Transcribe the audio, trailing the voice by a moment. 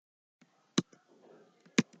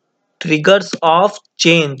Triggers of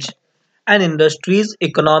change. An industry's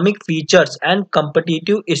economic features and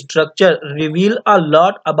competitive structure reveal a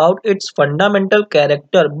lot about its fundamental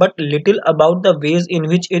character but little about the ways in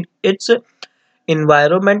which its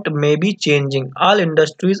environment may be changing. All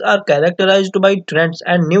industries are characterized by trends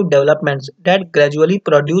and new developments that gradually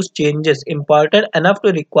produce changes important enough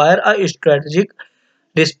to require a strategic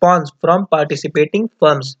response from participating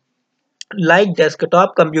firms. Like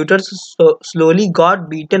desktop computers slowly got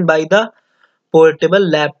beaten by the portable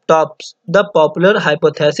laptops. The popular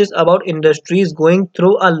hypothesis about industries going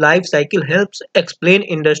through a life cycle helps explain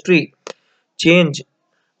industry change,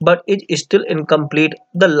 but it is still incomplete.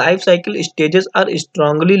 The life cycle stages are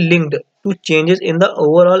strongly linked to changes in the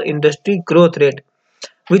overall industry growth rate,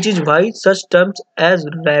 which is why such terms as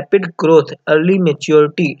rapid growth, early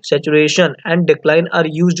maturity, saturation, and decline are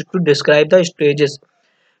used to describe the stages.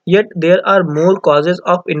 Yet there are more causes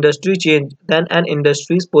of industry change than an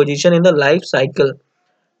industry's position in the life cycle.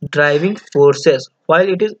 Driving forces. While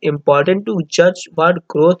it is important to judge what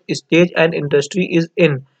growth stage an industry is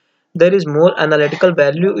in, there is more analytical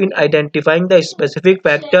value in identifying the specific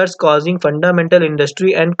factors causing fundamental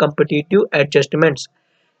industry and competitive adjustments.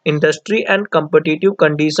 Industry and competitive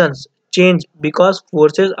conditions change because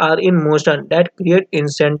forces are in motion that create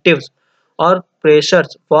incentives or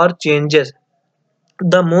pressures for changes.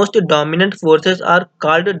 The most dominant forces are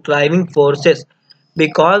called driving forces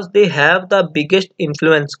because they have the biggest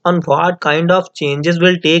influence on what kind of changes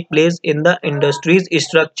will take place in the industry's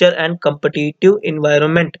structure and competitive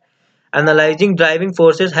environment. Analyzing driving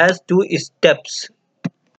forces has two steps: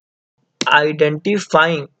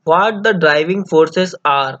 identifying what the driving forces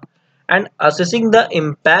are and assessing the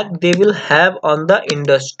impact they will have on the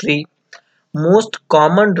industry. Most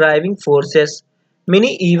common driving forces.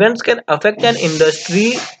 Many events can affect an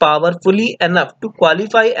industry powerfully enough to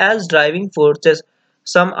qualify as driving forces.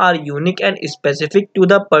 Some are unique and specific to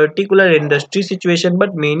the particular industry situation,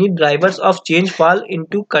 but many drivers of change fall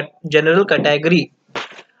into general category,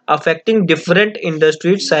 affecting different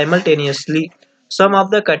industries simultaneously. Some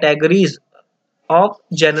of the categories of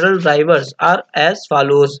general drivers are as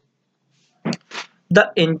follows: the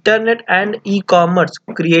internet and e-commerce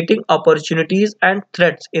creating opportunities and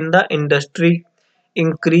threats in the industry,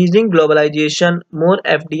 increasing globalization, more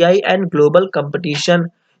FDI and global competition,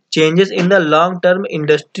 changes in the long-term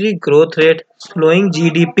industry growth rate, slowing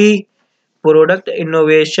GDP, product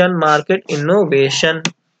innovation, market innovation,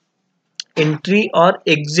 entry or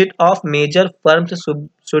exit of major firms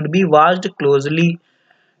should be watched closely.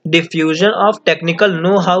 Diffusion of technical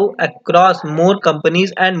know-how across more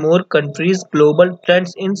companies and more countries, global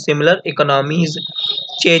trends in similar economies,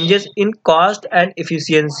 changes in cost and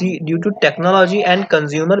efficiency due to technology and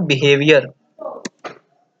consumer behavior.